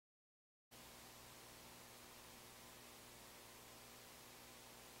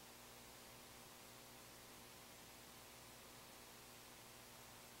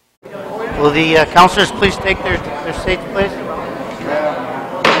Will the councilors please take their seats, please?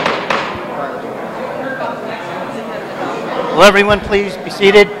 Will everyone please be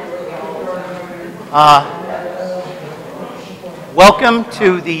seated? Welcome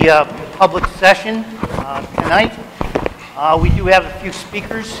to the public session tonight. We do have a few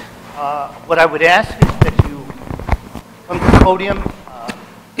speakers. What I would ask is that you come to the podium,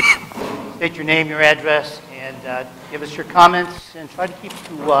 state your name, your address, and give us your comments, and try to keep it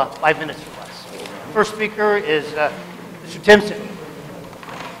to 5 minutes or less. The first speaker is Mr. Timpson.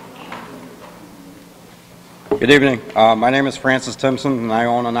 Good evening. My name is Francis Timpson, and I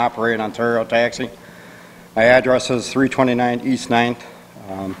own and operate Ontario Taxi. My address is 329 East 9th.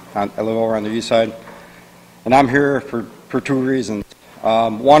 I live over on the east side. And I'm here for two reasons.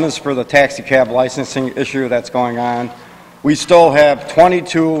 One is for the taxi cab licensing issue that's going on. We still have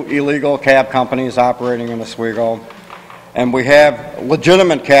 22 illegal cab companies operating in Oswego, and we have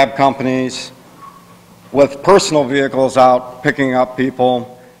legitimate cab companies with personal vehicles out picking up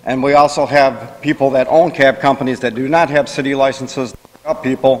people, and we also have people that own cab companies that do not have city licenses to pick up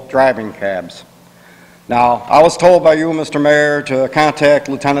people driving cabs. Now, I was told by you, Mr. Mayor, to contact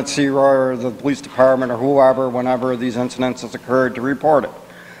Lieutenant Seroy or the police department or whoever whenever these incidents occurred to report it.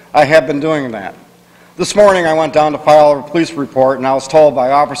 I have been doing that. This morning I went down to file a police report, and I was told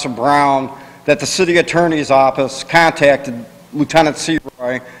by Officer Brown that the city attorney's office contacted Lieutenant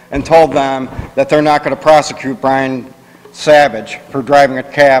Seroy and told them that they're not going to prosecute Brian Savage for driving a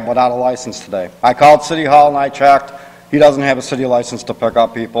cab without a license today. I called City Hall and I checked. He doesn't have a city license to pick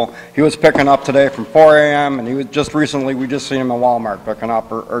up people. He was picking up today from 4 a.m. and he was just recently, we just seen him in Walmart picking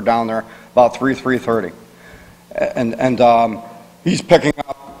up or down there about 3:30. And he's picking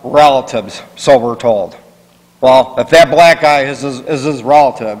up relatives, so we're told. Well, if that black guy is his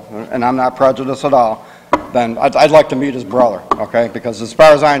relative, and I'm not prejudiced at all, then I'd like to meet his brother, okay? Because as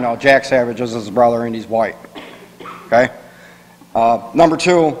far as I know, Jack Savage is his brother and he's white, okay? Number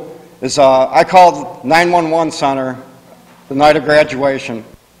two is I called 911 center the night of graduation,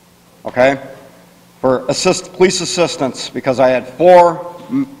 okay, for police assistance because I had 4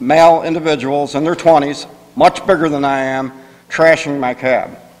 male individuals in their 20s, much bigger than I am, trashing my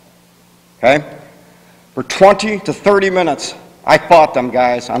cab, okay? For 20 to 30 minutes, I fought them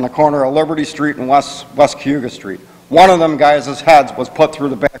guys on the corner of Liberty Street and West Cayuga Street. One of them guys' head was put through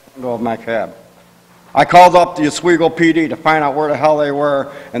the back window of my cab. I called up the Oswego PD to find out where the hell they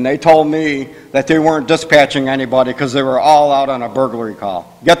were, and they told me that they weren't dispatching anybody because they were all out on a burglary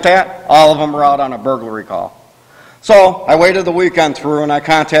call. Get that? All of them were out on a burglary call. So I waited the weekend through, and I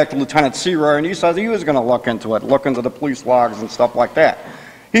contacted Lieutenant Seroy, and he said he was going to look into it, look into the police logs and stuff like that.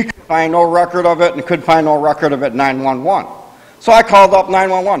 He could find no record of it and could find no record of it 911. So I called up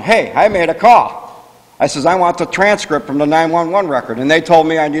 911. Hey, I made a call. I says, I want the transcript from the 911 record. And they told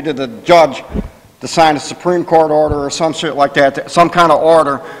me I needed the judge to sign a Supreme Court order or some shit like that, some kind of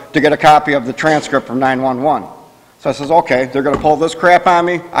order to get a copy of the transcript from 911. So I says, okay, they're going to pull this crap on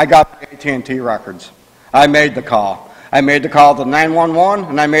me. I got the AT&T records. I made the call. I made the call to 911,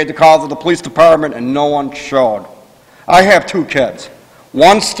 and I made the call to the police department, and no one showed. I have 2 kids.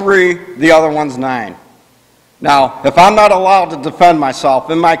 One's 3, the other one's 9. Now, if I'm not allowed to defend myself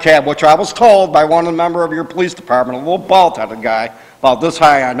in my cab, which I was told by one member of your police department, a little bald-headed guy, about this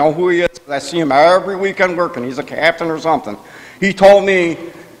high, I know who he is, I see him every weekend working, he's a captain or something. He told me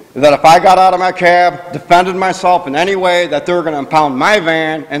that if I got out of my cab, defended myself in any way, that they were going to impound my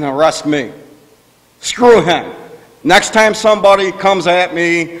van and arrest me. Screw him. Next time somebody comes at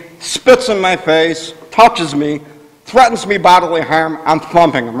me, spits in my face, touches me, threatens me bodily harm, I'm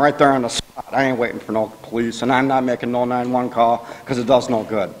thumping him right there on the spot. I ain't waiting for no police, and I'm not making no 911 call because it does no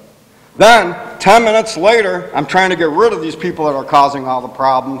good. Then, 10 minutes later, I'm trying to get rid of these people that are causing all the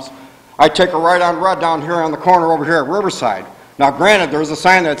problems. I take a right on red down here on the corner over here at Riverside. Now, granted, there's a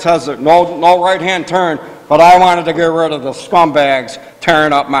sign that says that no right-hand turn, but I wanted to get rid of the scumbags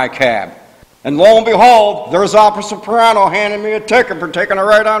tearing up my cab. And lo and behold, there's Officer Perano handing me a ticket for taking a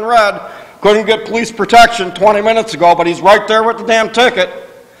right on red. Couldn't get police protection 20 minutes ago, but he's right there with the damn ticket.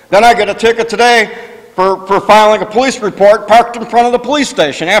 Then I get a ticket today for filing a police report parked in front of the police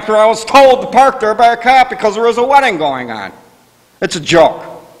station after I was told to park there by a cop because there was a wedding going on. It's a joke.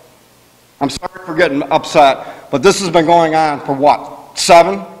 I'm sorry for getting upset, but this has been going on for what,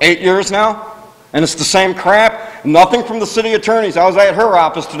 7, 8 years now? And it's the same crap. Nothing from the city attorneys. I was at her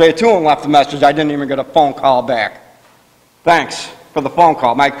office today too and left a message. I didn't even get a phone call back. Thanks for the phone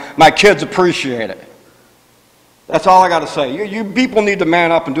call. My kids appreciate it. That's all I got to say. You people need to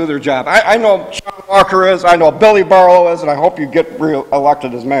man up and do their job. I know Sean Walker is, I know Billy Barlow is, and I hope you get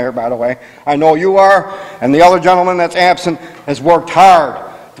elected as mayor, by the way. I know you are, and the other gentleman that's absent has worked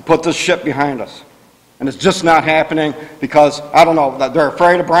hard to to put this shit behind us. And it's just not happening because, I don't know, they're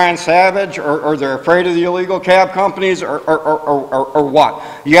afraid of Brian Savage or they're afraid of the illegal cab companies or what.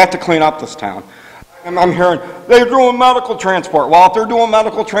 You have to clean up this town. I'm hearing, they're doing medical transport. Well, if they're doing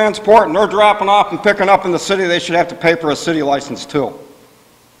medical transport and they're dropping off and picking up in the city, they should have to pay for a city license too.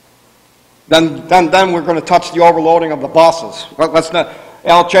 Then we're going to touch the overloading of the buses. Let's not,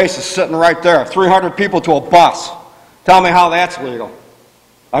 Al Chase is sitting right there, 300 people to a bus. Tell me how that's legal.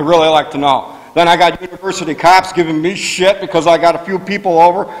 I'd really like to know. Then I got university cops giving me shit because I got a few people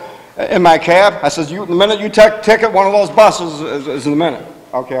over in my cab. I says, the minute you ticket one of those buses is in a minute.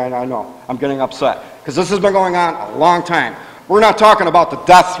 Okay, I know. I'm getting upset. Because this has been going on a long time. We're not talking about the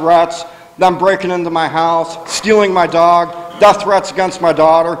death threats, them breaking into my house, stealing my dog, death threats against my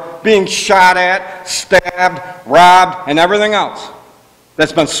daughter, being shot at, stabbed, robbed, and everything else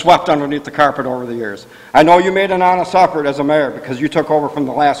that's been swept underneath the carpet over the years. I know you made an honest effort as a mayor because you took over from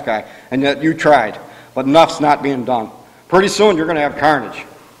the last guy, and yet you tried. But enough's not being done. Pretty soon you're going to have carnage.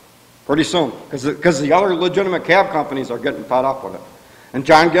 Pretty soon. Because the other legitimate cab companies are getting fed up with it. And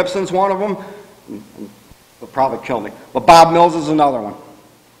John Gibson's one of them. He'll probably kill me. But Bob Mills is another one.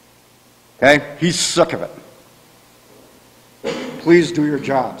 Okay? He's sick of it. Please do your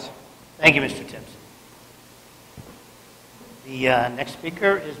jobs. Thank you, Mr. Timpson. The next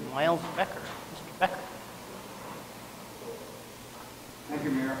speaker is Miles Becker. Mr. Becker. Thank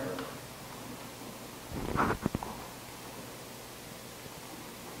you, Mayor.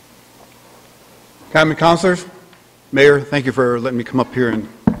 Common councilors, Mayor, thank you for letting me come up here and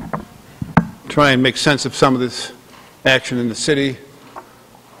try and make sense of some of this action in the city.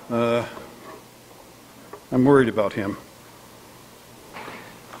 I'm worried about him.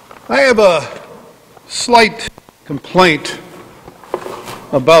 I have a slight complaint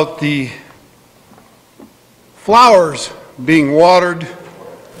about the flowers being watered.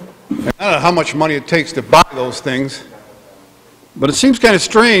 I don't know how much money it takes to buy those things, but it seems kind of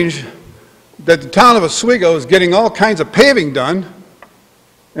strange that the town of Oswego is getting all kinds of paving done,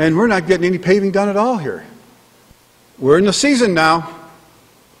 and we're not getting any paving done at all here. We're in the season now,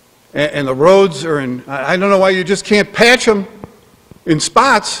 and the roads are in, I don't know why you just can't patch them in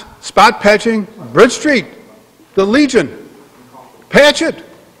spots. Spot patching, Bridge Street, the Legion, patch it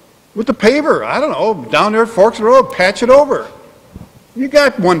with the paver. I don't know, down there at Forks Road, patch it over. You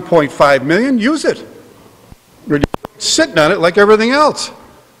got 1.5 million, use it. You're sitting on it like everything else.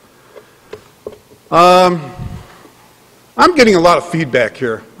 I'm getting a lot of feedback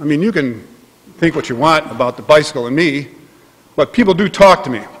here. I mean, you can think what you want about the bicycle and me, but people do talk to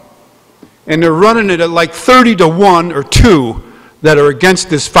me. And they're running it at like 30 to 1 or 2 that are against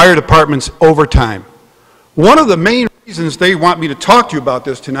this fire department's overtime. One of the main reasons they want me to talk to you about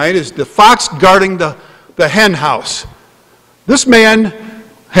this tonight is the fox guarding the hen house. This man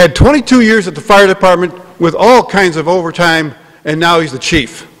had 22 years at the fire department with all kinds of overtime, and now he's the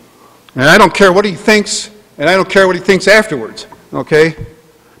chief. And I don't care what he thinks, and I don't care what he thinks afterwards, okay?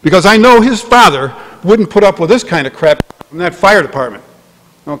 Because I know his father wouldn't put up with this kind of crap in that fire department,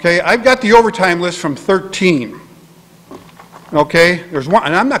 okay? I've got the overtime list from 13. Okay, there's one,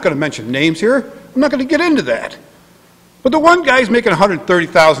 and I'm not going to mention names here. I'm not going to get into that. But the one guy's making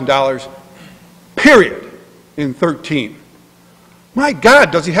 $130,000, period, in 13. My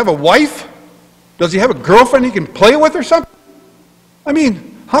God, does he have a wife? Does he have a girlfriend he can play with or something? I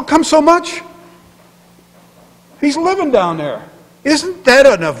mean, how come so much? He's living down there. Isn't that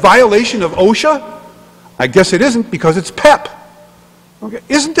a violation of OSHA? I guess it isn't because it's PEP. Okay.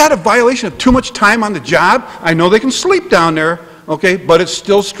 Isn't that a violation of too much time on the job? I know they can sleep down there, okay, but it's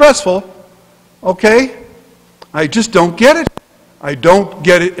still stressful, okay? I just don't get it. I don't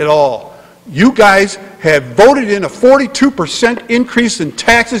get it at all. You guys have voted in a 42% increase in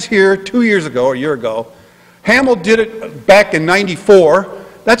taxes here 2 years ago, or a year ago. Hamill did it back in '94.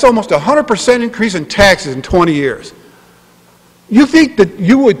 That's almost a 100% increase in taxes in 20 years. You think that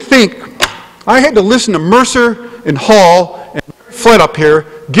you would think, I had to listen to Mercer and Hall and Flett up here,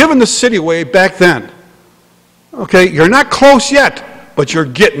 giving the city away back then. Okay, you're not close yet, but you're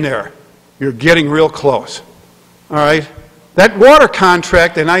getting there. You're getting real close. All right? That water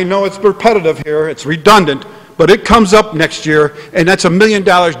contract, and I know it's repetitive here, it's redundant, but it comes up next year, and that's $1 million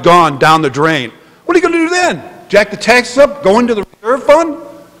gone down the drain. What are you going to do then? Jack the taxes up? Go into the reserve fund?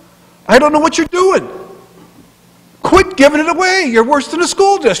 I don't know what you're doing. Quit giving it away. You're worse than a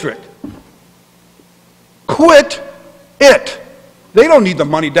school district. Quit it. They don't need the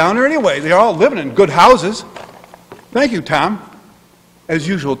money down there anyway. They're all living in good houses. Thank you, Tom. As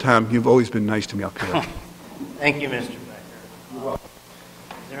usual, Tom, you've always been nice to me up here. Thank you, Mr. Becker.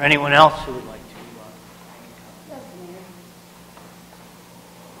 Is there anyone else who would like to?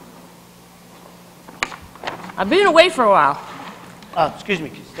 I've been away for a while. Excuse me,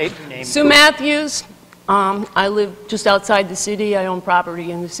 could you state your name? Sue Matthews. I live just outside the city. I own property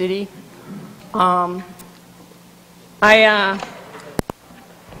in the city. One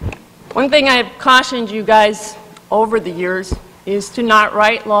thing I've cautioned you guys over the years is to not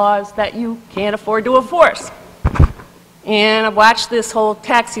write laws that you can't afford to enforce. And I've watched this whole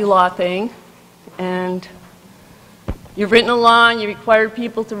taxi law thing, and you've written a law and you required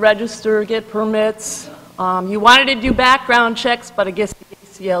people to register, get permits. You wanted to do background checks, but I guess the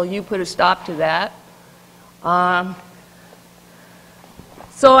ACLU put a stop to that.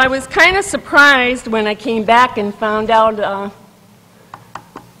 So I was kind of surprised when I came back and found out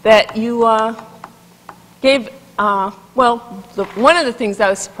that you gave, one of the things I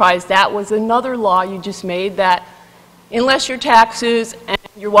was surprised at was another law you just made that unless your taxes and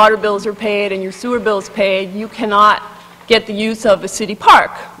your water bills are paid and your sewer bills paid, you cannot get the use of a city park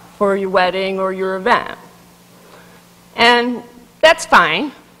for your wedding or your event. And that's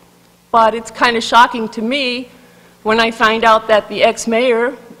fine, but it's kind of shocking to me when I find out that the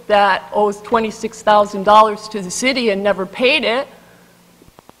ex-mayor that owes $26,000 to the city and never paid it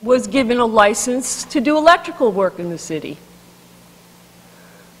was given a license to do electrical work in the city.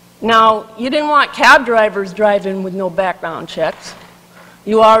 Now, you didn't want cab drivers driving with no background checks.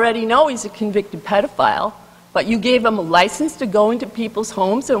 You already know he's a convicted pedophile, but you gave him a license to go into people's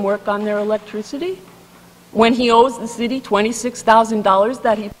homes and work on their electricity when he owes the city $26,000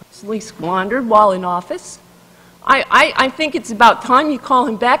 that he personally squandered while in office. I think it's about time you call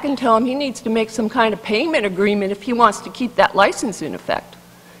him back and tell him he needs to make some kind of payment agreement if he wants to keep that license in effect.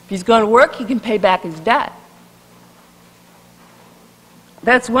 If he's going to work, he can pay back his debt.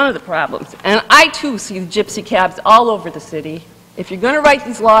 That's one of the problems. And I, too, see the gypsy cabs all over the city. If you're going to write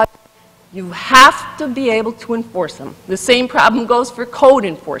these laws, you have to be able to enforce them. The same problem goes for code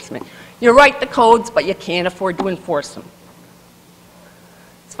enforcement. You write the codes, but you can't afford to enforce them.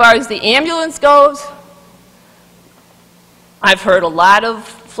 As far as the ambulance goes, I've heard a lot of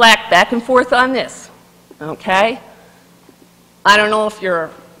flack back and forth on this, okay? I don't know if you're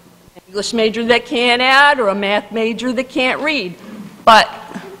an English major that can't add or a math major that can't read, but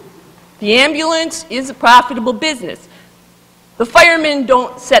the ambulance is a profitable business. The firemen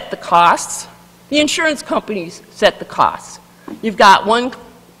don't set the costs. The insurance companies set the costs. You've got one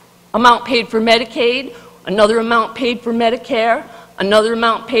amount paid for Medicaid, another amount paid for Medicare, another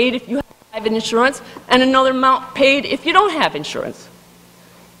amount paid if you have private insurance, and another amount paid if you don't have insurance.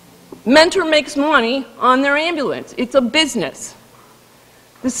 Mentor makes money on their ambulance. It's a business.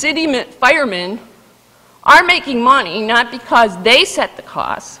 The city firemen are making money not because they set the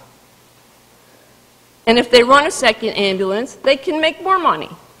costs, and if they run a second ambulance, they can make more money,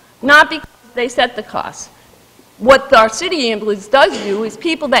 not because they set the costs. What our city ambulance does do is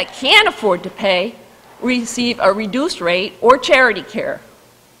people that can't afford to pay receive a reduced rate or charity care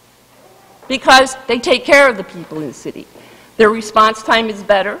because they take care of the people in the city. Their response time is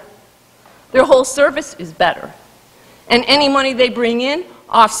better. Their whole service is better. And any money they bring in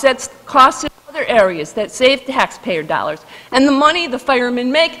offsets costs in other areas that save taxpayer dollars. And the money the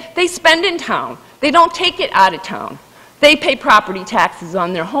firemen make, they spend in town. They don't take it out of town. They pay property taxes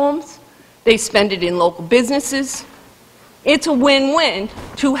on their homes. They spend it in local businesses. It's a win-win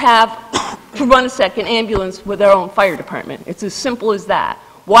to run a second ambulance with their own fire department. It's as simple as that.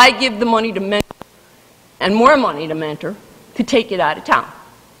 Why give the money to Mentor and more money to Mentor to take it out of town?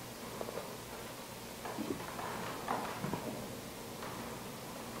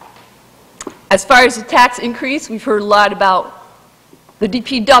 As far as the tax increase, we've heard a lot about the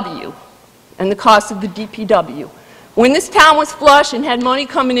DPW and the cost of the DPW. When this town was flush and had money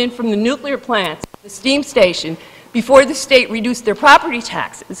coming in from the nuclear plants, the steam station, before the state reduced their property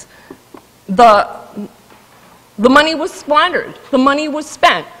taxes, the money was squandered. The money was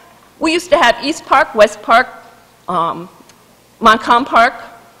spent. We used to have East Park, West Park, Montcalm Park.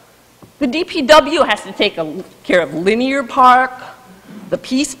 The DPW has to take care of Linear Park, the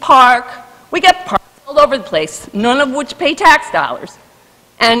Peace Park. We got parks all over the place, none of which pay tax dollars.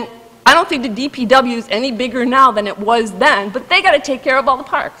 And I don't think the DPW is any bigger now than it was then, but they got to take care of all the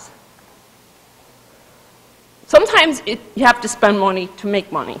parks. Sometimes you have to spend money to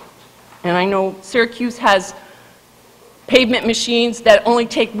make money. And I know Syracuse has pavement machines that only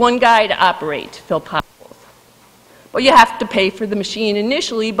take one guy to operate to fill potholes. Well, you have to pay for the machine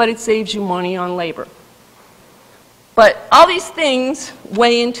initially, but it saves you money on labor. But all these things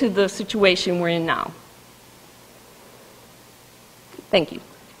weigh into the situation we're in now. Thank you.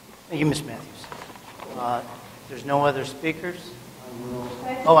 Thank you, Ms. Matthews. If there's no other speakers, I will...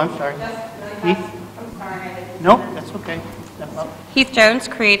 Oh, I'm sorry. Heath? I'm sorry. No, that's okay. Step up. Heath Jones,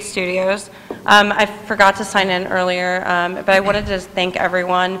 Create Studios. I forgot to sign in earlier, but I wanted to thank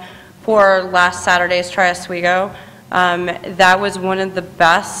everyone for last Saturday's Try Oswego. That was one of the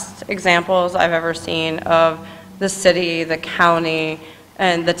best examples I've ever seen of the city, the county,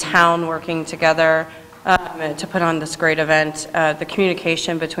 and the town working together to put on this great event. The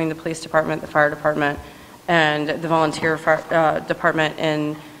communication between the police department, the fire department, and the volunteer department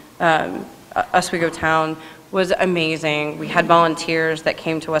in Oswego Town was amazing. We had volunteers that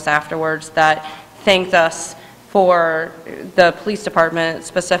came to us afterwards that thanked us for the police department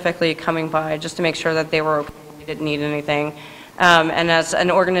specifically coming by just to make sure that they were okay, we didn't need anything. And as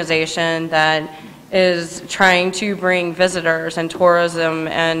an organization that is trying to bring visitors and tourism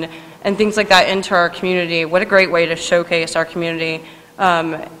and things like that into our community, what a great way to showcase our community.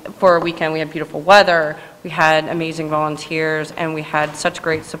 For a weekend, we had beautiful weather, we had amazing volunteers, and we had such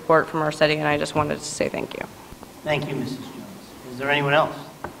great support from our city, and I just wanted to say thank you. Thank you, Mrs. Jones. Is there anyone else?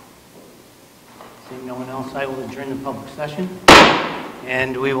 Seeing no one else, I will adjourn the public session,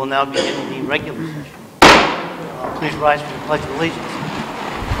 and we will now begin the regular session. Please rise for the Pledge of Allegiance.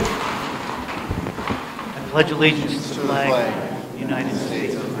 I pledge allegiance to the flag of the United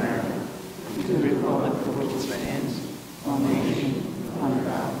States of America, and to the republic for which it stands, one nation, under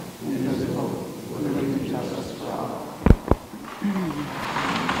God, indivisible, with liberty and justice for all.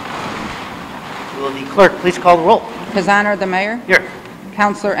 Will the clerk please call the roll? His Honor the Mayor. Here.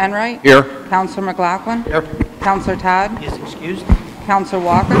 Counselor Enright. Here. Counselor McLaughlin. Here. Counselor Todd. He is excused. Counselor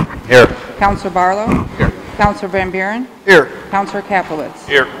Walker. Here. Counselor Barlow. Here. Counselor Van Buren. Here. Counselor Kaplowitz.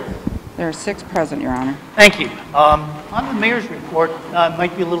 Here. There are 6 present, Your Honor. Thank you. On the mayor's report, it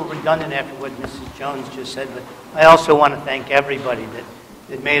might be a little redundant after what Mrs. Jones just said, but I also want to thank everybody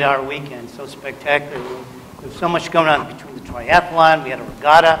that made our weekend so spectacular. There's so much going on between the triathlon, we had a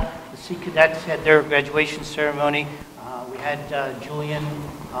regatta, the Sea Cadets had their graduation ceremony, we had Julian,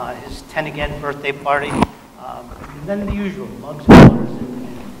 his 10 again birthday party, and then the usual, mugs and colors,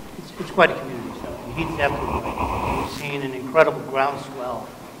 and it's quite a community, so he's definitely right. We've seen an incredible groundswell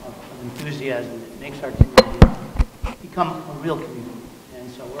of enthusiasm that makes our community become a real community,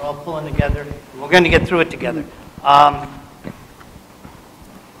 and so we're all pulling together, and we're going to get through it together.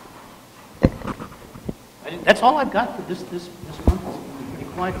 That's all I've got for this month. It's going to be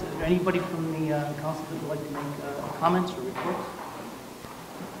pretty quiet. Is there anybody from the council that would like to make comments or reports?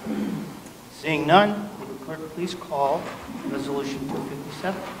 Seeing none, will the clerk please call Resolution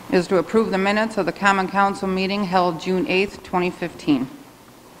 257? Is to approve the minutes of the Common Council meeting held June 8th, 2015.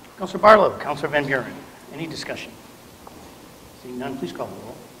 Councilor Barlow, Councilor Van Buren, any discussion? Seeing none, please call the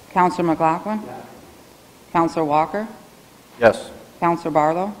roll. Counselor McLaughlin. Yes. Counselor Walker. Yes. Counselor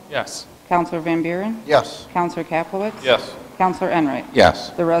Barlow. Yes. Counselor Van Buren. Yes. Counselor Kaplowitz. Yes. Counselor Enright. Yes.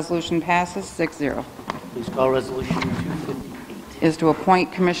 The resolution passes 6-0. Please call Resolution 258. Is to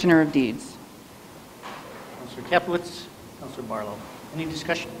appoint Commissioner of Deeds. Councilor Kaplowitz, Councilor Barlow, any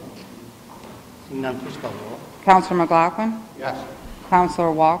discussion? Seeing none, please call the roll. Counselor McLaughlin. Yes.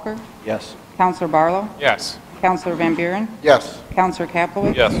 Counselor Walker. Yes. Counselor Barlow. Yes. Counselor Van Buren. Yes. Counselor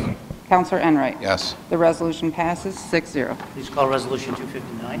Kaplowitz. Yes. Counselor Enright. Yes. The resolution passes 6-0. Please call Resolution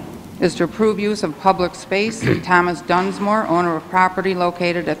 259. Is to approve use of public space, Thomas Dunsmore, owner of property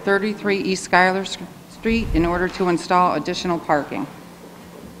located at 33 East Schuyler Street, in order to install additional parking.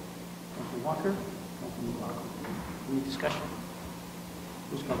 Councilor Walker, Councilor McLaughlin, any discussion?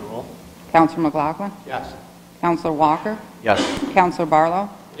 Please call the roll. Counselor McLaughlin. Yes. Counselor Walker. Yes. Counselor Barlow.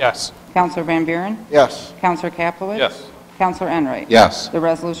 Yes. Counselor Van Buren. Yes. Counselor Kaplowitz. Yes. Counselor Enright. Yes. The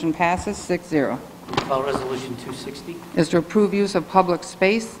resolution passes 6-0. Please call Resolution 260. Is to approve use of public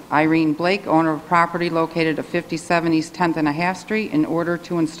space, Irene Blake, owner of property located at 57 East 10th and a half Street, in order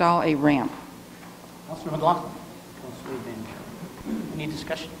to install a ramp. Councilor McLaughlin, Councilor Van Buren, any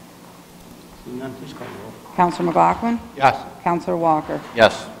discussion? Seeing none, please call the roll. Counselor McLaughlin. Yes. Counselor Walker.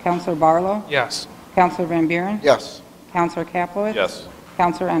 Yes. Counselor Barlow. Yes. Counselor Van Buren. Yes. Counselor Kaplowitz. Yes.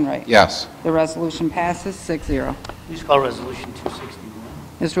 Counselor Enright. Yes. The resolution passes 6-0. Please call Resolution 261.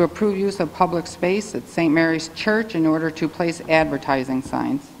 Is to approve use of public space at St. Mary's Church in order to place advertising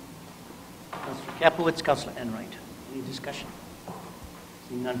signs. Councilor Kaplowitz, Councilor Enright, any discussion?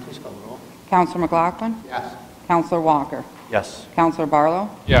 Seeing none, please call the roll. Counselor McLaughlin. Yes. Counselor Walker. Yes. Counselor Barlow.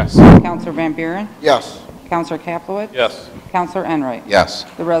 Yes. Counselor Van Buren. Yes. Counselor Kaplowitz. Yes. Counselor Enright. Yes.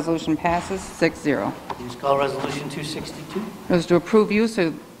 The resolution passes 6-0. Please call Resolution 262. It was to approve use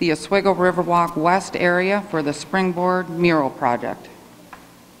of the Oswego Riverwalk West area for the Springboard Mural Project.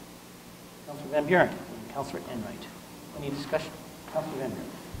 Councilor Van Buren and Councilor Enright, any discussion? Councilor Van Buren.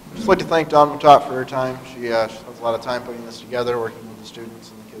 I'd just like to thank Dawn Matot for her time. She has a lot of time putting this together, working with the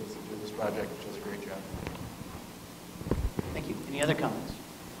students and the kids that do this project. She does a great job. Thank you. Any other comments?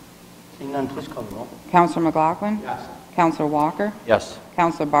 Seeing none, please call the roll. Counselor McLaughlin? Yes. Counselor Walker? Yes.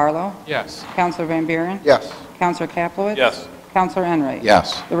 Counselor Barlow? Yes. Counselor Van Buren? Yes. Counselor Kaplowitz? Yes. Counselor Enright?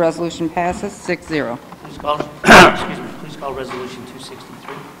 Yes. The resolution passes 6-0. Please call, excuse me, please call Resolution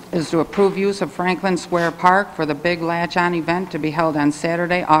 263. Is to approve use of Franklin Square Park for the Big Latch-On event to be held on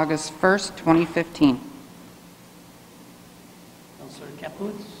Saturday, August 1st, 2015. Counselor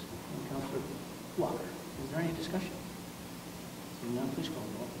Capelowitz and Counselor Walker. Is there any discussion? Seeing none, please call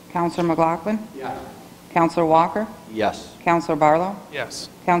the roll. Counselor McLaughlin? Yes. Counselor Walker? Yes. Counselor Barlow? Yes.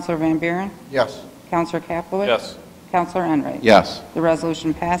 Counselor Van Buren? Yes. Counselor Kaplowitz? Yes. Counselor Enright? Yes. The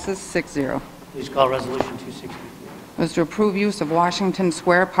resolution passes 6-0. Please call Resolution 263. Is to approve use of Washington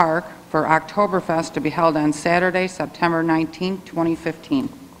Square Park for Oktoberfest to be held on Saturday, September 19, 2015.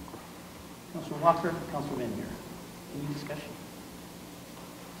 Counselor Walker, Counselor Van Buren. Any discussion?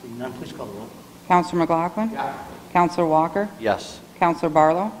 Seeing none, please call the roll. Counselor McLaughlin? Yes. Counselor Walker? Yes. Counselor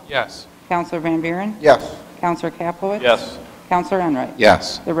Barlow? Yes. Counselor Van Buren? Yes. Counselor Kaplowitz? Yes. Counselor Enright?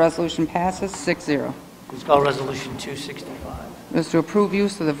 Yes. The resolution passes 6-0. Please call Resolution 265. Is to approve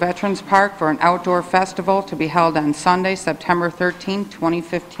use of the Veterans Park for an outdoor festival to be held on Sunday, September 13,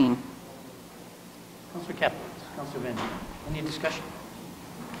 2015. Counselor Capelowitz, Counselor Van Buren. Any discussion?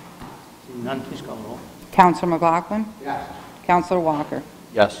 Seeing none, please call the roll. Counselor McLaughlin? Yes. Counselor Walker?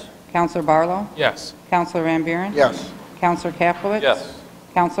 Yes. Counselor Barlow? Yes. Counselor Van Buren? Yes. Counselor Kaplowitz? Yes.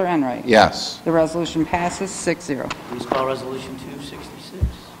 Counselor Enright? Yes. The resolution passes 6-0. Please call Resolution 266.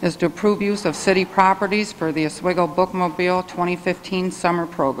 Is to approve use of city properties for the Oswego Bookmobile 2015 summer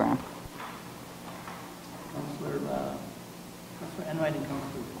program. Counselor Enright and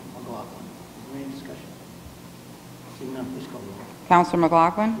Counselor McLaughlin. Is there any discussion? Seeing none, please call the roll. Counselor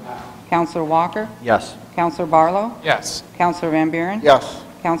McLaughlin? Counselor Walker? Yes. Counselor Barlow? Yes. Counselor Van Buren? Yes.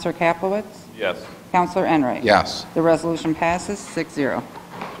 Counselor Kaplowitz? Yes. Counselor Enright? Yes. The resolution passes 6-0.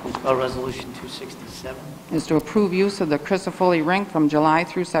 Please call Resolution 267. Is to approve use of the Crisafulli Rink from July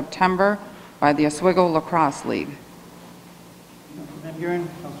through September by the Oswego Lacrosse League. Counselor Van Buren,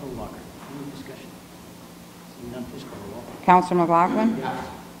 Counselor Walker. Any discussion? Seeing none, please call the roll. Counselor McLaughlin? Yes.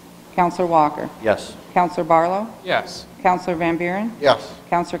 Counselor Walker? Yes. Counselor Barlow? Yes. Counselor Van Buren? Yes.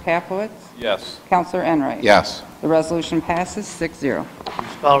 Counselor Kaplowitz? Yes. Counselor Enright? Yes. The resolution passes 6-0.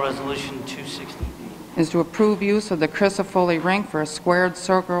 Please call Resolution 268. Is to approve use of the Crisafulli Rink for a squared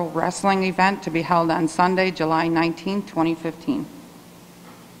circle wrestling event to be held on Sunday, July 19, 2015.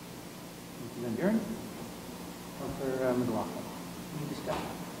 Counselor Van Buren. Counselor McLaughlin. Any discussion?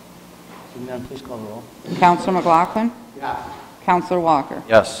 Seeing none, please call the roll. Counselor McLaughlin? Yes. Counselor Walker?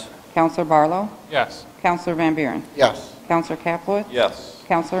 Yes. Counselor Barlow? Yes. Counselor Van Buren? Yes. Counselor Kaplowitz? Yes.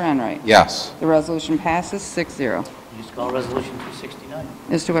 Counselor Enright? Yes. The resolution passes 6-0. Please call Resolution 269.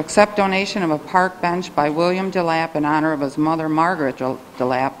 Is to accept donation of a park bench by William DeLapp in honor of his mother, Margaret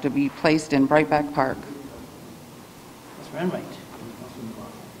DeLapp, to be placed in Brightback Park. Counselor Enright. Counselor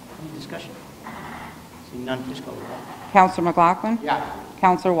McLaughlin. Any discussion? Seeing none, please call the roll. Counselor McLaughlin? Yes.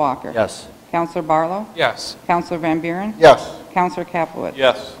 Counselor Walker? Yes. Counselor Barlow? Yes. Counselor Van Buren? Yes. Counselor Kaplowitz?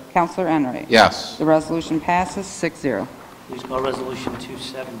 Yes. Counselor Enright? Yes. The resolution passes 6-0. Please call Resolution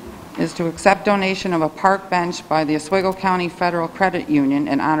 270. Is to accept donation of a park bench by the Oswego County Federal Credit Union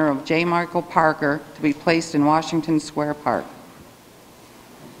in honor of J. Michael Parker to be placed in Washington Square Park.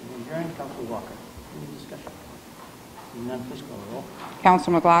 Counselor Van Buren, Counselor Walker. Any discussion? Seeing none, please call the roll.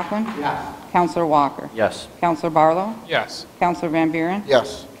 Counselor McLaughlin? Yes. Counselor Walker? Yes. Counselor Barlow? Yes. Counselor Van Buren?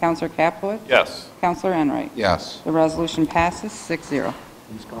 Yes. Counselor Kaplowitz? Yes. Counselor Enright? Yes. The resolution passes 6-0.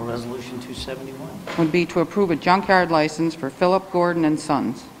 Please call Resolution 271. Would be to approve a junkyard license for Philip Gordon and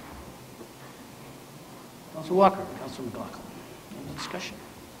Sons. Counselor Walker, Counselor McLaughlin. Any discussion?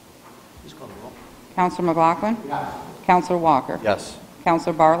 Please call the roll. Counselor McLaughlin? Yes. Counselor Walker? Yes.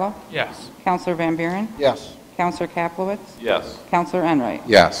 Counselor Barlow? Yes. Counselor Van Buren? Yes. Counselor Kaplowitz? Yes. Counselor Enright?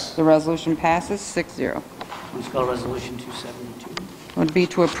 Yes. The resolution passes 6-0. Please call Resolution 272. Would be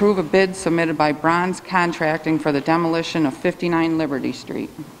to approve a bid submitted by Bronze Contracting for the demolition of 59 Liberty Street.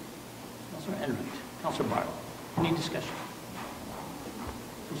 Counselor Enright. Counselor Barlow. Any discussion?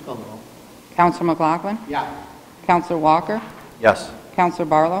 Please call the roll. Counselor McLaughlin? Yes. Counselor Walker? Yes. Counselor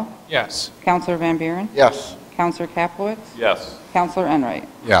Barlow? Yes. Counselor Van Buren? Yes. Counselor Kaplowitz? Yes. Counselor Enright?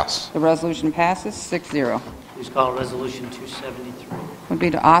 Yes. The resolution passes 6-0. Please call Resolution 273. Would be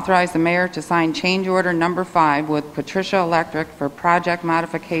to authorize the mayor to sign change order number 5 with Patricia Electric for project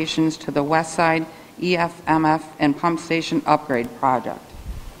modifications to the West Side EFMF and pump station upgrade project.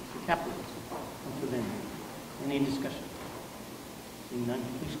 Counselor Kaplowitz. Counselor Van Buren. Any discussion? Seeing none,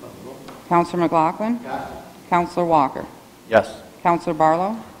 please call the roll. Counselor McLaughlin? Yes. Counselor Walker? Yes. Counselor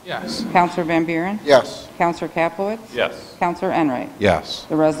Barlow? Yes. Counselor Van Buren? Yes. Counselor Kaplowitz? Yes. Counselor Enright? Yes.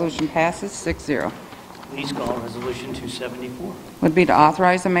 The resolution passes 6-0. Please call Resolution 274. Would be to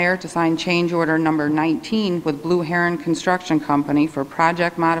authorize the mayor to sign change order number 19 with Blue Heron Construction Company for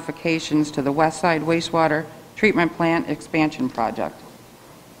project modifications to the West Side Wastewater Treatment Plant Expansion Project.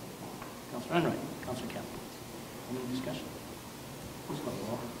 Counselor Enright. Counselor Caplan. Any discussion? Please call the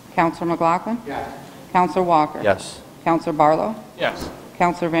roll. Counselor McLaughlin? Yes. Counselor Walker? Yes. Counselor Barlow? Yes.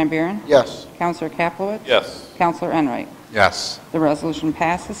 Counselor Van Buren? Yes. Counselor Kaplowitz? Yes. Counselor Enright? Yes. The resolution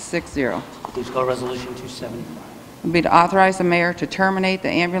passes 6-0. Please call Resolution 275. Would be to authorize the mayor to terminate the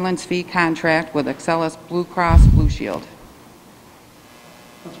ambulance fee contract with Excellus Blue Cross Blue Shield.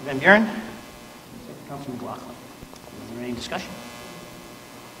 Counselor Van Buren. Second, Counselor McLaughlin. Is there any discussion?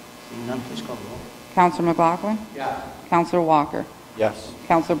 Seeing none, please call the roll. Counselor McLaughlin? Yes. Counselor Walker? Yes.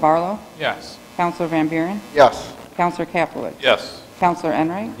 Counselor Barlow? Yes. Counselor Van Buren? Yes. Counselor Kaplowitz? Yes. Counselor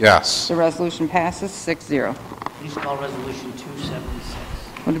Enright? Yes. The resolution passes 6-0. Please call Resolution 276.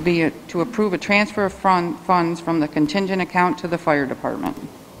 Would it be to approve a transfer of funds from the contingent account to the fire department?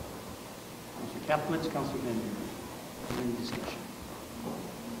 Counselor Caplan. Counselor Van Buren. Is there any discussion?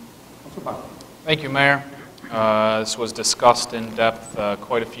 Counselor Barlow. Thank you, Mayor. This was discussed in depth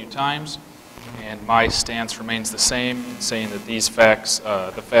quite a few times, and my stance remains the same, saying that these facts,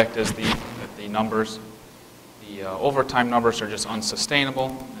 the fact is that the numbers, the overtime numbers are just unsustainable,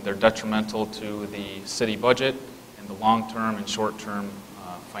 and they're detrimental to the city budget and the long-term and short-term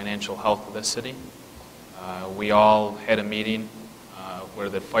financial health of this city. We all had a meeting where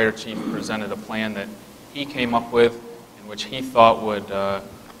the fire chief presented a plan that he came up with in which he thought would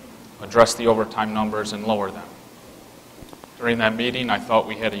address the overtime numbers and lower them. During that meeting, I thought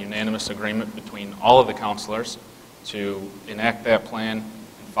we had a unanimous agreement between all of the councilors to enact that plan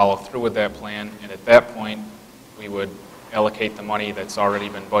and follow through with that plan, and at that point, we would allocate the money that's already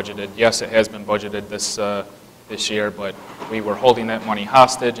been budgeted. Yes, it has been budgeted this year, but we were holding that money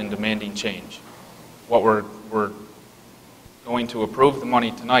hostage and demanding change. What we're going to approve the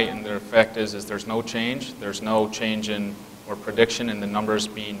money tonight, and the fact is there's no change. There's no change in or prediction in the numbers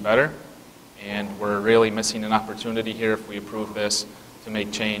being better, and we're really missing an opportunity here if we approve this to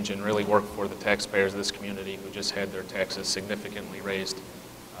make change and really work for the taxpayers of this community who just had their taxes significantly raised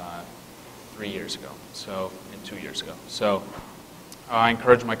 3 years ago, and 2 years ago. So I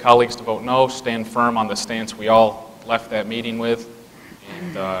encourage my colleagues to vote no, stand firm on the stance we all left that meeting with,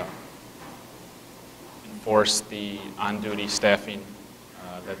 and enforce the on-duty staffing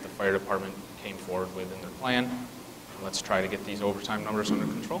that the fire department came forward with in their plan. And let's try to get these overtime numbers under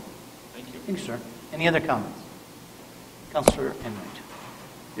control. Thank you. Thank you, sir. Any other comments? Counselor Enright.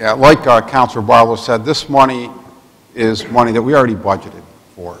 Yeah, like Counselor Barlow said, this money is money that we already budgeted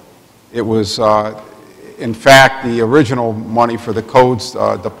for. It was, in fact, the original money for the codes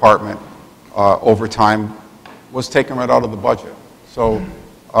department overtime was taken right out of the budget. So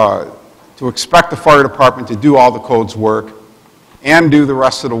to expect the fire department to do all the codes work and do the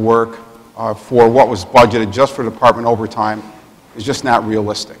rest of the work for what was budgeted just for department overtime is just not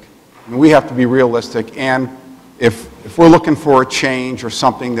realistic. I mean, we have to be realistic, and if we're looking for a change or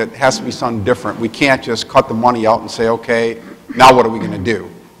something that has to be something different, we can't just cut the money out and say, okay, now what are we going to do?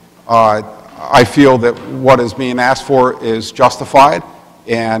 I feel that what is being asked for is justified,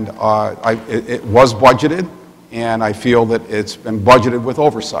 and it was budgeted, and I feel that it's been budgeted with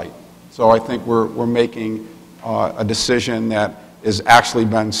oversight. So I think we're making a decision that has actually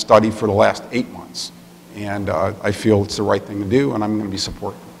been studied for the last 8 months, and I feel it's the right thing to do, and I'm going to be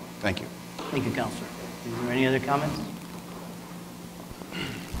supportive. Thank you. Thank you, Counselor. Is there any other comments?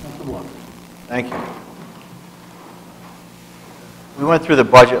 Counselor Walker. Thank you. We went through the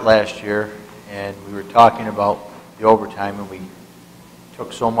budget last year, and we were talking about the overtime, and we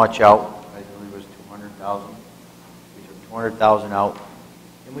took so much out. I believe it was $200,000. We took $200,000 out,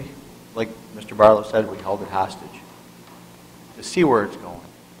 and we, like Mr. Barlow said, we held it hostage to see where it's going.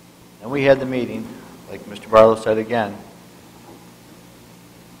 Then we had the meeting, like Mr. Barlow said again,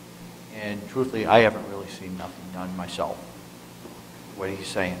 and truthfully, I haven't really seen nothing done myself, what he's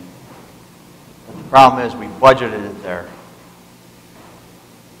saying. But the problem is we budgeted it there.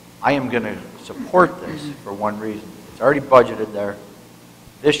 I am going to support this for one reason. It's already budgeted there.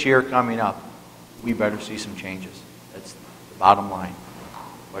 This year coming up, we better see some changes. That's the bottom line.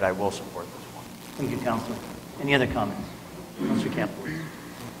 But I will support this one. Thank you, Counselor. Any other comments? Counselor Campbell.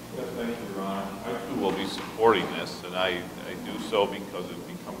 Yes, thank you, Your Honor. I too will be supporting this, and I do so because it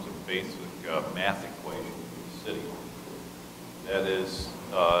becomes a basic math equation for the city. That is,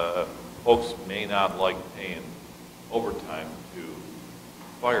 folks may not like paying overtime to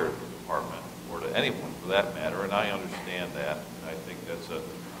fire department or to anyone for that matter, and I understand that. I think that's a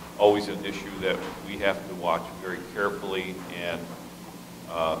always an issue that we have to watch very carefully and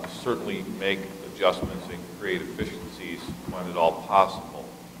certainly make adjustments and create efficiencies when at all possible.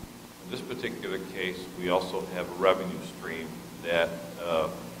 In this particular case, we also have a revenue stream that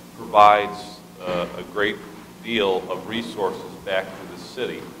provides a great deal of resources back to the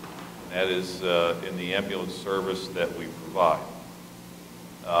city, and that is in the ambulance service that we provide.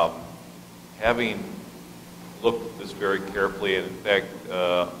 Having looked at this very carefully, and in fact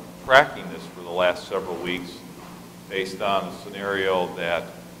tracking this for the last several weeks based on a scenario that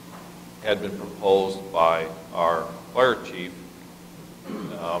had been proposed by our fire chief,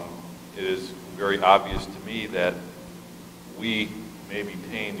 it is very obvious to me that we may be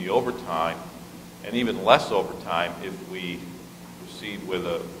paying the overtime and even less overtime if we proceed with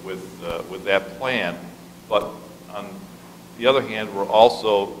that plan. But on the other hand, we're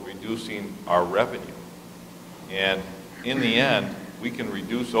also reducing our revenue. And in the end, we can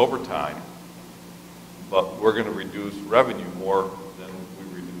reduce overtime, but we're going to reduce revenue more than we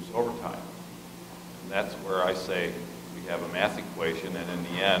reduce overtime. And that's where I say we have a math equation, and in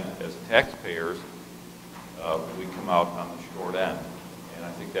the end, as taxpayers, we come out on the short end. And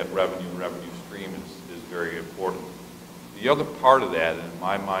I think that revenue stream is very important. The other part of that, and in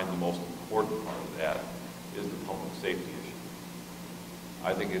my mind the most important part of that, is the public safety issue.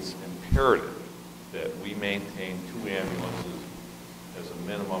 I think it's imperative that we maintain 2 ambulances as a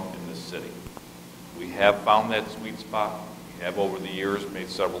minimum in this city. We have found that sweet spot. We have over the years made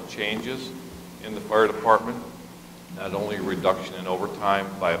several changes in the fire department, not only a reduction in overtime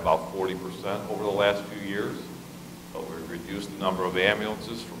by about 40% over the last few years, but we've reduced the number of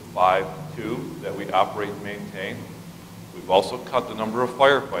ambulances from 5 to 2 that we operate and maintain. We've also cut the number of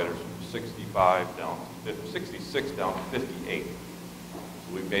firefighters from 66 down to 58. So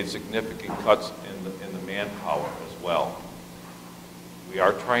we've made significant cuts in the manpower as well. We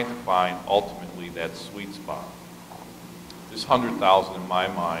are trying to find ultimately that sweet spot. This $100,000 in my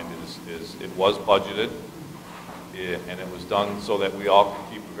mind it was budgeted, and it was done so that we all could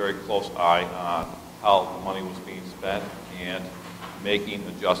keep a very close eye on how the money was being spent and making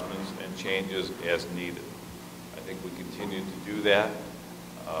adjustments and changes as needed. I think we continue to do that,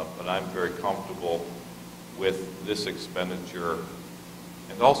 but I'm very comfortable with this expenditure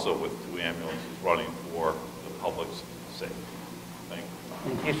and also with 2 ambulances running for the public's sake. Thank you.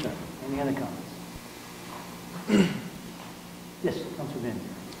 Thank you, sir. Any other comments? Yes, Councilor Van.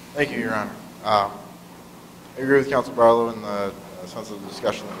 Thank you, Your Honor. I agree with Council Barlow in the sense of the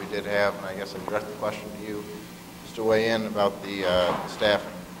discussion that we did have, and I guess I direct the question to you just to weigh in about the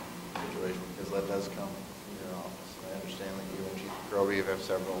staffing situation, because that does come from your office. I understand that you and Chief Groby have had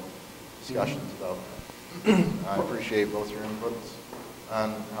several discussions about that. I appreciate both your inputs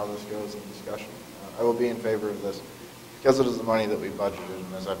on how this goes in discussion. I will be in favor of this because it is the money that we budgeted,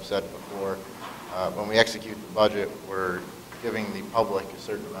 and as I've said before, when we execute the budget, we're giving the public a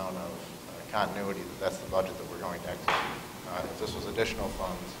certain amount of continuity that that's the budget that we're going to execute. If this was additional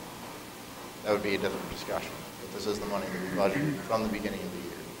funds, that would be a different discussion. But this is the money that we budgeted from the beginning of the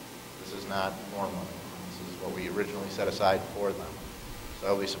year. This is not more money. This is what we originally set aside for them. So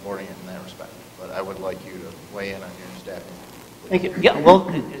I'll be supporting it in that respect. But I would like you to weigh in on your staffing. Thank you. Yeah, well,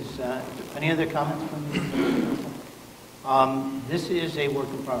 is any other comments from you? This is a work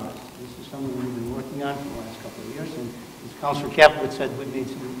in progress. This is something we've been working on for the last couple of years, and as Councilor Kaplowitz said, we've made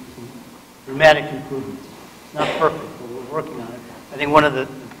some dramatic improvements. Not perfect, but we're working on it. I think one of the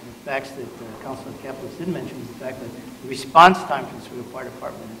facts that Councilor Kaplowitz did mention is the fact that the response time for the Oswego Fire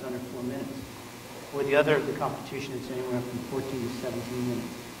Department is under 4 minutes. For the competition, it's anywhere from 14 to 17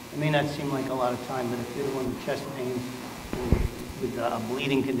 minutes. It may not seem like a lot of time, but if you're the one with chest pains with a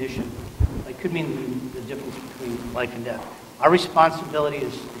bleeding condition, it could mean the difference between life and death. Our responsibility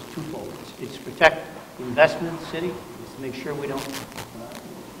is twofold. It's to protect the investment in the city. It's to make sure we don't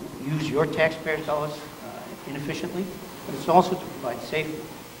use your taxpayer dollars inefficiently, but it's also to provide safety,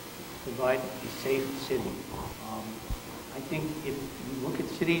 provide a safe city. I think if you look at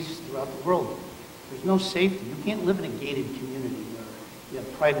cities throughout the world, there's no safety. You can't live in a gated community where you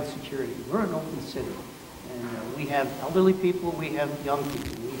have private security. We're an open city, and we have elderly people, we have young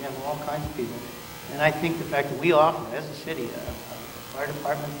people, we have all kinds of people. And I think the fact that we offer, as a city, a fire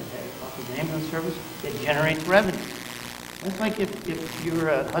department that offers an ambulance service that generates revenue. It's like if you're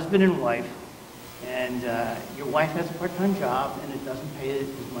a husband and wife, and your wife has a part-time job, and it doesn't pay as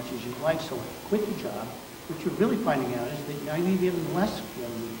much as you'd like, so quit the job. What you're really finding out is that now you may be having less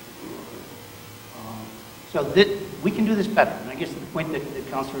revenue. So we can do this better. And I guess the point that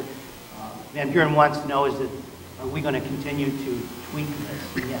Councilor Van Buren wants to know is that are we going to continue to tweak this?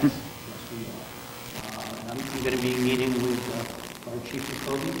 Yes, yes we are. I'm going to be meeting with our chief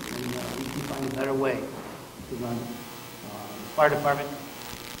custodian, and we can find a better way to run the fire department.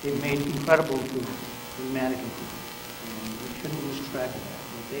 They've made incredible improvements, dramatic improvements, and we shouldn't lose track of that.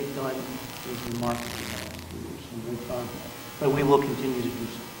 What they've done is remarkable in the last 2 years, and we're proud of that. But we will continue to do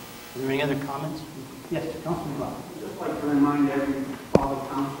so. Are there any other comments? Yes, Councilman Brown. I'd just like to remind all the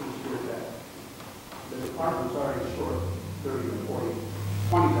councilors here that the department's already short 30 to 40,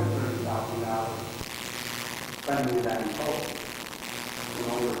 20 to $30,000 spending that in total in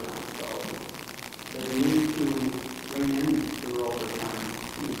overtime. So that we need to bring in the overtime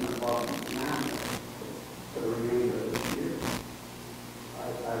even above and beyond for the remainder of this year. I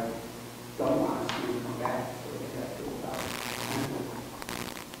don't want to see them come back so they have to go out.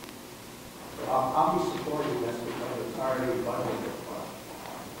 So I'll be supporting this because it's already budgeted for.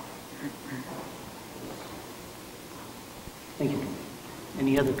 Thank you.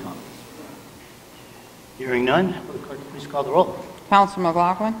 Any other comments? Hearing none, will the clerk please call the roll? Counselor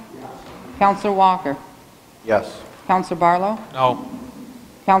McLaughlin? Counselor Walker? Yes. Counselor Barlow? No.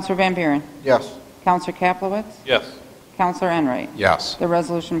 Counselor Van Buren? Yes. Counselor Kaplowitz? Yes. Counselor Enright? Yes. The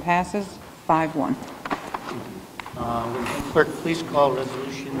resolution passes 5-1. Will the clerk please call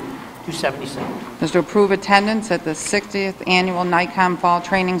Resolution 277? Is to approve attendance at the 60th Annual NICOM Fall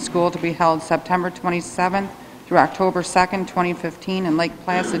Training School to be held September 27th through October 2nd, 2015 in Lake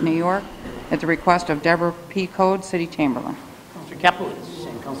Placid, New York, at the request of Deborah P. Code, City Chamberlain. Councilor Kaplowitz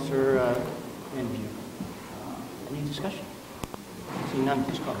and Councilor Van Buren. Any discussion? Seeing none,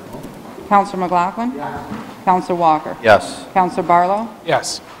 please call the roll. Counselor McLaughlin? Counselor Walker? Yes. Counselor Barlow?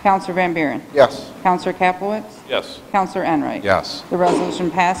 Yes. Counselor Van Buren? Yes. Counselor Kaplowitz? Yes. Counselor Enright? Yes. The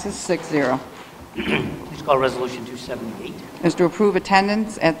resolution passes 6-0. Please call Resolution 278. Is to approve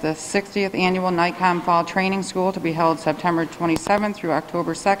attendance at the 60th Annual NICOM Fall Training School to be held September 27th through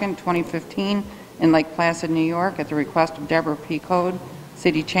October 2nd, 2015 in Lake Placid, New York, at the request of Deborah P. Code,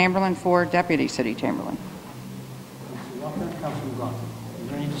 City Chamberlain, 4, Deputy City Chamberlain. Councilor Walker, Councilor McLaughlin. Is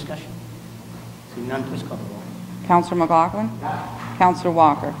there any discussion? Seeing none, please call the roll. Counselor McLaughlin? Counselor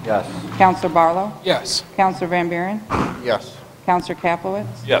Walker? Yes. Counselor Barlow? Yes. Counselor Van Buren? Yes. Counselor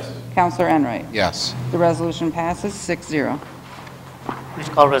Kaplowitz? Yes. Counselor Enright? Yes. The resolution passes 6-0. Please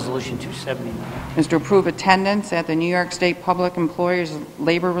call Resolution 279. Is to approve attendance at the New York State Public Employers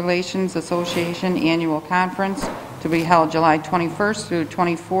Labor Relations Association Annual Conference to be held July 21st through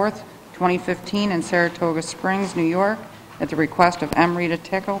 24th, 2015 in Saratoga Springs, New York, at the request of M. Rita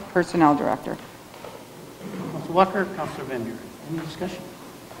Tickle, Personnel Director. Councilor Walker, Councilor Van Buren. Any discussion?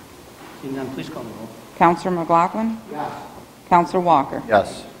 Seeing none, please call the roll. Counselor McLaughlin? Counselor Walker?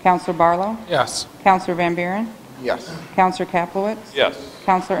 Yes. Counselor Barlow? Yes. Counselor Van Buren? Yes. Counselor Kaplowitz? Yes.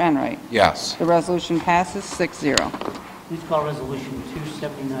 Counselor Enright? Yes. The resolution passes 6-0. Please call Resolution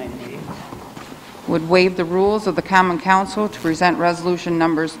 279A. Would waive the rules of the Common Council to present resolution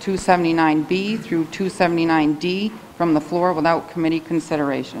numbers 279B through 279D from the floor without committee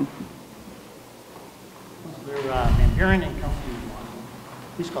consideration. Councilor Van Buren and Councilor McLaughlin.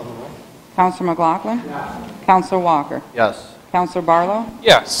 Please call the roll. Counselor McLaughlin? Counselor Walker? Yes. Counselor Barlow?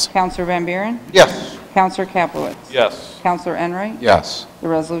 Yes. Counselor Van Buren? Yes. Counselor Kaplowitz? Yes. Counselor Enright? Yes. The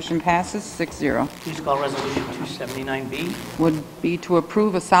resolution passes 6-0. Please call Resolution 279B. Would be to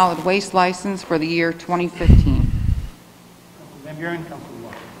approve a solid waste license for the year 2015. Councilor Van Buren, Councilor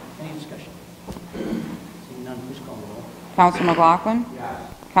Walker. Any discussion? Seeing none, please call the roll. Counselor McLaughlin?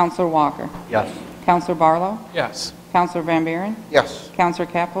 Counselor Walker? Yes. Counselor Barlow? Yes. Counselor Van Buren? Yes. Counselor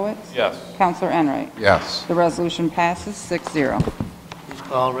Kaplowitz? Yes. Counselor Enright? Yes. The resolution passes 6-0. Please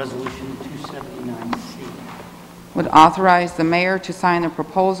call Resolution 279C. Would authorize the mayor to sign a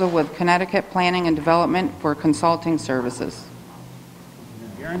proposal with Connecticut Planning and Development for consulting services. Councilor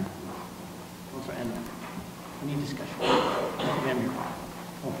Van Buren. Councilor Enright. Any discussion? Councilor Van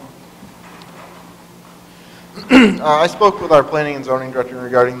Buren. I spoke with our planning and zoning director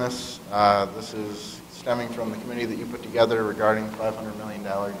regarding this. This is stemming from the committee that you put together regarding the $500 million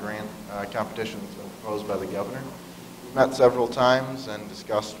grant competition that's been proposed by the governor. We've met several times and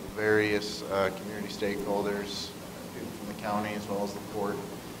discussed with various community stakeholders, people from the county as well as the court.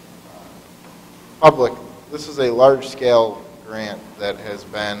 Public, this is a large-scale grant that has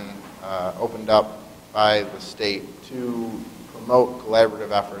been opened up by the state to promote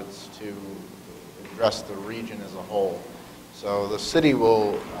collaborative efforts to address the region as a whole. So the city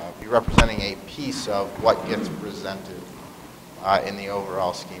will be representing a piece of what gets presented in the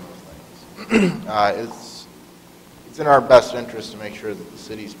overall scheme of things. It's in our best interest to make sure that the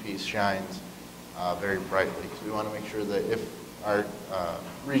city's piece shines very brightly. So we want to make sure that if our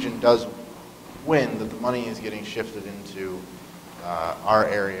region does win, that the money is getting shifted into our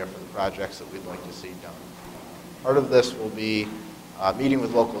area for the projects that we'd like to see done. Part of this will be meeting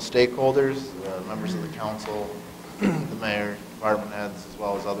with local stakeholders, members of the council, the mayor, department heads, as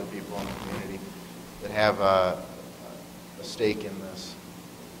well as other people in the community that have a stake in this.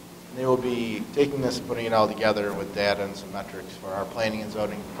 And they will be taking this and putting it all together with data and some metrics for our planning and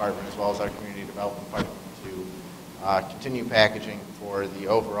zoning department as well as our community development department to continue packaging for the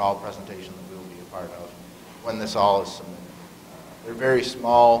overall presentation that we will be a part of when this all is submitted. They're very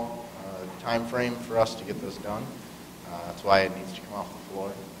small time frame for us to get this done. That's why it needs to come off the floor.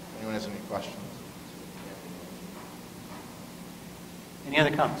 If anyone has any questions. Any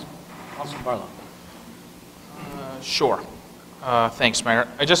other comments? Councilor Barlow. Sure. Thanks, Mayor.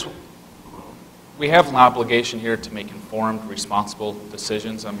 We have an obligation here to make informed, responsible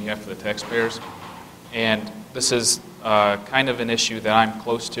decisions on behalf of the taxpayers. And this is kind of an issue that I'm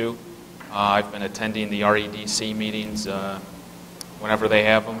close to. I've been attending the REDC meetings whenever they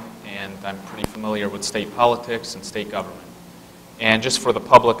have them, and I'm pretty familiar with state politics and state government. And just for the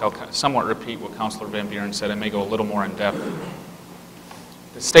public, I'll somewhat repeat what Councilor Van Buren said. I may go a little more in depth.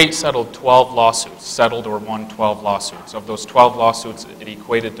 The state settled 12 lawsuits, settled or won 12 lawsuits. Of those 12 lawsuits, it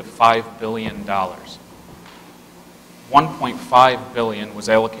equated to $5 billion. $1.5 billion was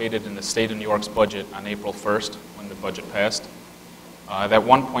allocated in the state of New York's budget on April 1st when the budget passed. That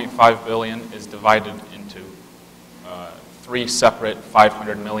 $1.5 billion is divided into 3 separate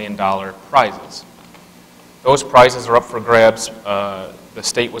 $500 million prizes. Those prizes are up for grabs. The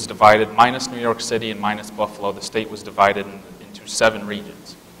state was divided, minus New York City and minus Buffalo, the state was divided into 7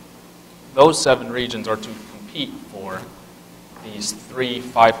 regions. Those 7 regions are to compete for these 3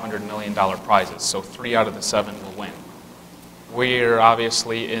 $500 million prizes, so 3 out of the 7 will win. We're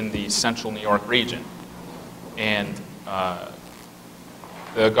obviously in the central New York region, and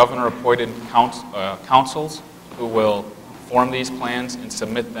the governor appointed councils who will form these plans and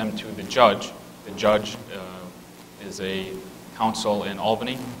submit them to the judge. The judge is a council in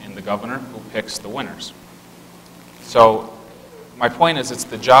Albany, and the governor who picks the winners. So my point is, it's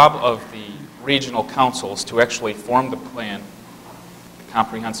the job of the regional councils to actually form the plan, the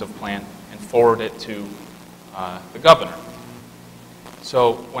comprehensive plan, and forward it to the governor.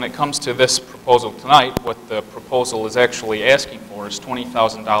 So when it comes to this proposal tonight, what the proposal is actually asking for is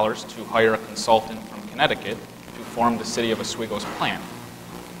 $20,000 to hire a consultant from Connecticut to form the City of Oswego's plan.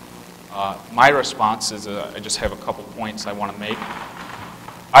 My response is, I just have a couple points I want to make.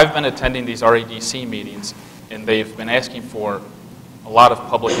 I've been attending these REDC meetings, and they've been asking for a lot of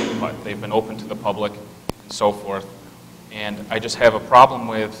public input. They've been open to the public and so forth. And I just have a problem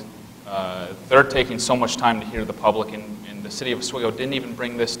with they're taking so much time to hear the public, and the City of Oswego didn't even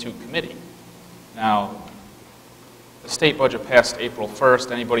bring this to committee. Now, the state budget passed April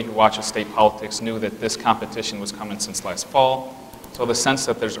 1st. Anybody who watches state politics knew that this competition was coming since last fall. So the sense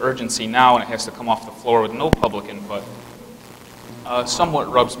that there's urgency now and it has to come off the floor with no public input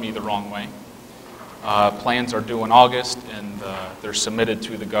somewhat rubs me the wrong way. Plans are due in August, and they're submitted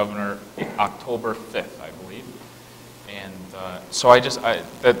to the governor October 5th, I believe. And so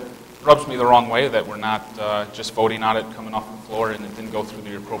that rubs me the wrong way that we're not just voting on it coming off the floor and it didn't go through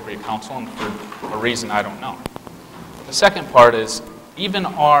the appropriate council, and for a reason I don't know. The second part is, even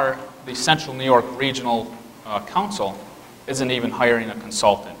the Central New York Regional Council isn't even hiring a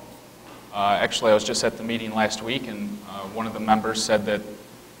consultant. Actually, I was just at the meeting last week, and one of the members said that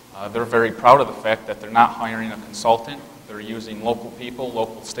they're very proud of the fact that they're not hiring a consultant. They're using local people,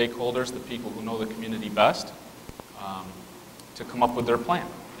 local stakeholders, the people who know the community best, to come up with their plan.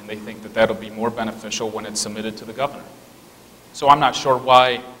 And they think that that'll be more beneficial when it's submitted to the governor. So I'm not sure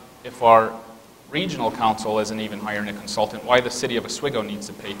why, if our regional council isn't even hiring a consultant, why the City of Oswego needs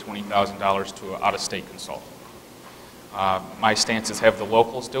to pay $20,000 to an out-of-state consultant. My stance is have the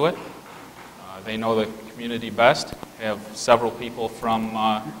locals do it. They know the community best, have several people from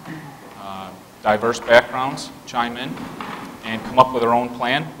diverse backgrounds chime in and come up with their own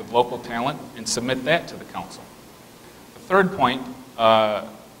plan with local talent and submit that to the council. The third point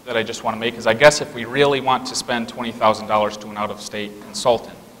that I just want to make is, I guess if we really want to spend $20,000 to an out-of-state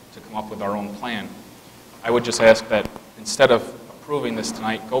consultant to come up with our own plan, I would just ask that instead of approving this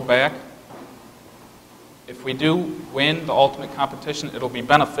tonight, go back. If we do win the ultimate competition, it'll be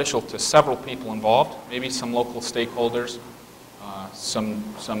beneficial to several people involved, maybe some local stakeholders.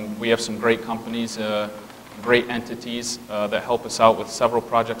 We have some great companies, great entities that help us out with several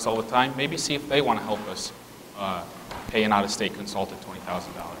projects all the time. Maybe see if they want to help us pay an out-of-state consultant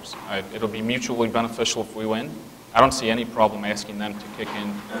 $20,000. It'll be mutually beneficial if we win. I don't see any problem asking them to kick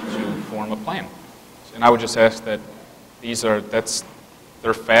in to form a plan. And I would just ask that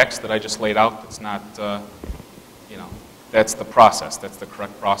they're facts that I just laid out. That's not, that's the process. That's the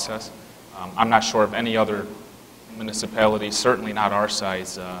correct process. I'm not sure of any other municipalities, certainly not our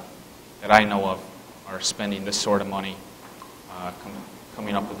size, that I know of, are spending this sort of money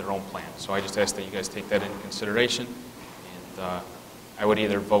coming up with their own plan. So I just ask that you guys take that into consideration. And I would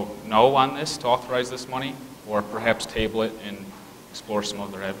either vote no on this to authorize this money, or perhaps table it and explore some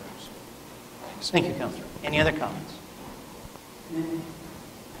other avenues. Thanks. Thank you, Councilor. Any other comments?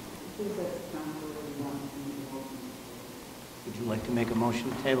 Would you like to make a motion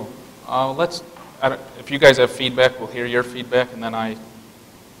to table? If you guys have feedback, we'll hear your feedback, and then I'll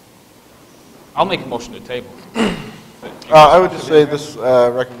make a motion to table. I would just say this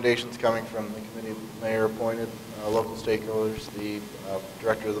recommendation is coming from the committee the mayor appointed, local stakeholders, the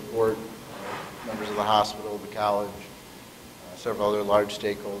director of the port, members of the hospital, the college, several other large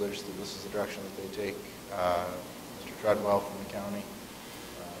stakeholders. That this is the direction that they take. Mr. Treadwell from the county.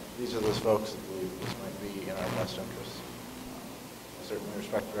 These are those folks that believe this might be in our best interest. I certainly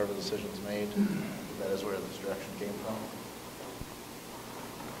respect whatever decision's made. That is where this direction came from.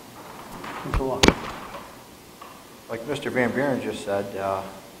 Councilor Walker. Like Mr. Van Buren just said, you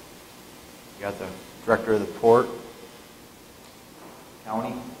got the director of the port,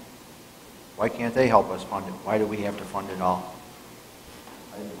 county. Why can't they help us fund it? Why do we have to fund it all?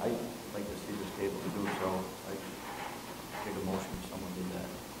 I'd like to see this table too, so I'd take a motion if someone did that.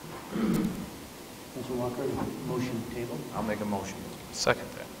 Councilor Walker, motion to table. I'll make a motion. Second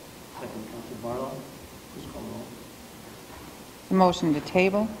that. Second, Councilor Barlow. Please call the roll. The motion to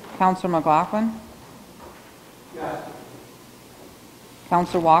table, Counselor McLaughlin? Yes.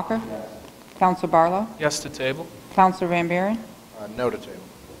 Counselor Walker? Yes. Counselor Barlow? Yes to table? Counselor Van Buren? No to table.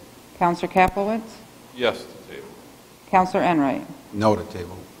 Counselor Kaplowitz? Yes to table. Counselor Enright? No to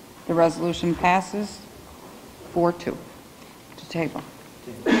table. The resolution passes 4-2 to table.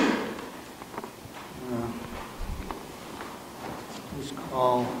 Please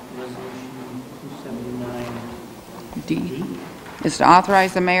call resolution 279. D is to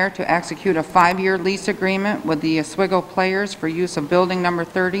authorize the mayor to execute a 5-year lease agreement with the Oswego Players for use of building number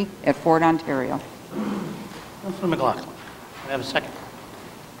 30 at Fort Ontario. Councilor McLaughlin. Do I have a second?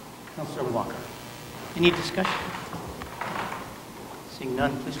 Councilor Walker. Any discussion? Seeing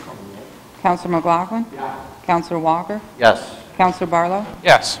none, please call the roll. Counselor McLaughlin? Yes. Counselor Walker? Yes. Counselor Barlow?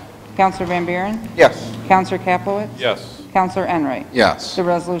 Yes. Counselor Van Buren? Yes. Counselor Kaplowitz? Yes. Counselor Enright? Yes. The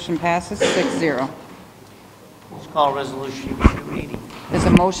resolution passes 6-0. Please call resolution 280. Is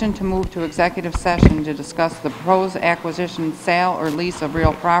a motion to move to executive session to discuss the proposed acquisition, sale, or lease of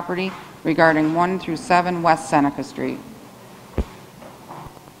real property regarding 1 through 7 West Seneca Street.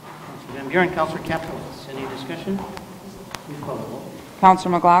 Councilor Van Buren, Councilor Kaplowitz. Any discussion? Please call the roll.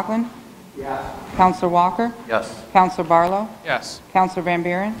 Counselor McLaughlin? Yes. Counselor Walker? Yes. Counselor Barlow? Yes. Counselor Van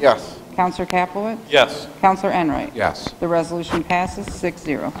Buren? Yes. Counselor Kaplowitz? Yes. Counselor Enright? Yes. The resolution passes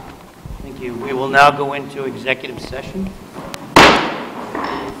 6-0. Thank you. We will now go into executive session.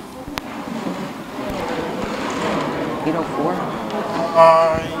 8:04.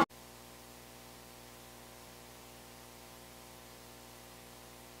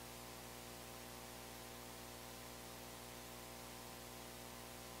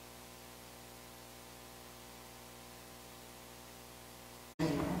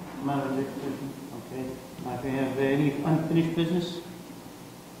 Okay. If we have any unfinished business?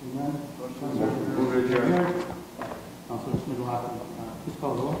 None? Councilor McLaughlin, please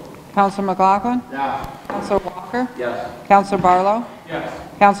call the roll. Counselor McLaughlin? Yes. Counselor Walker? Yes. Counselor Barlow? Yes.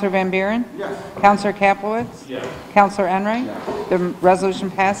 Counselor Van Buren? Yes. Counselor Kaplowitz? Yes. Counselor Enright? The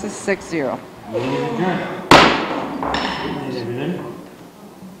resolution passes 6-0. Meeting is adjourned.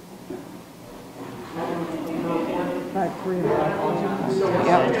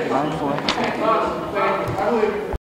 Yep, 5-4.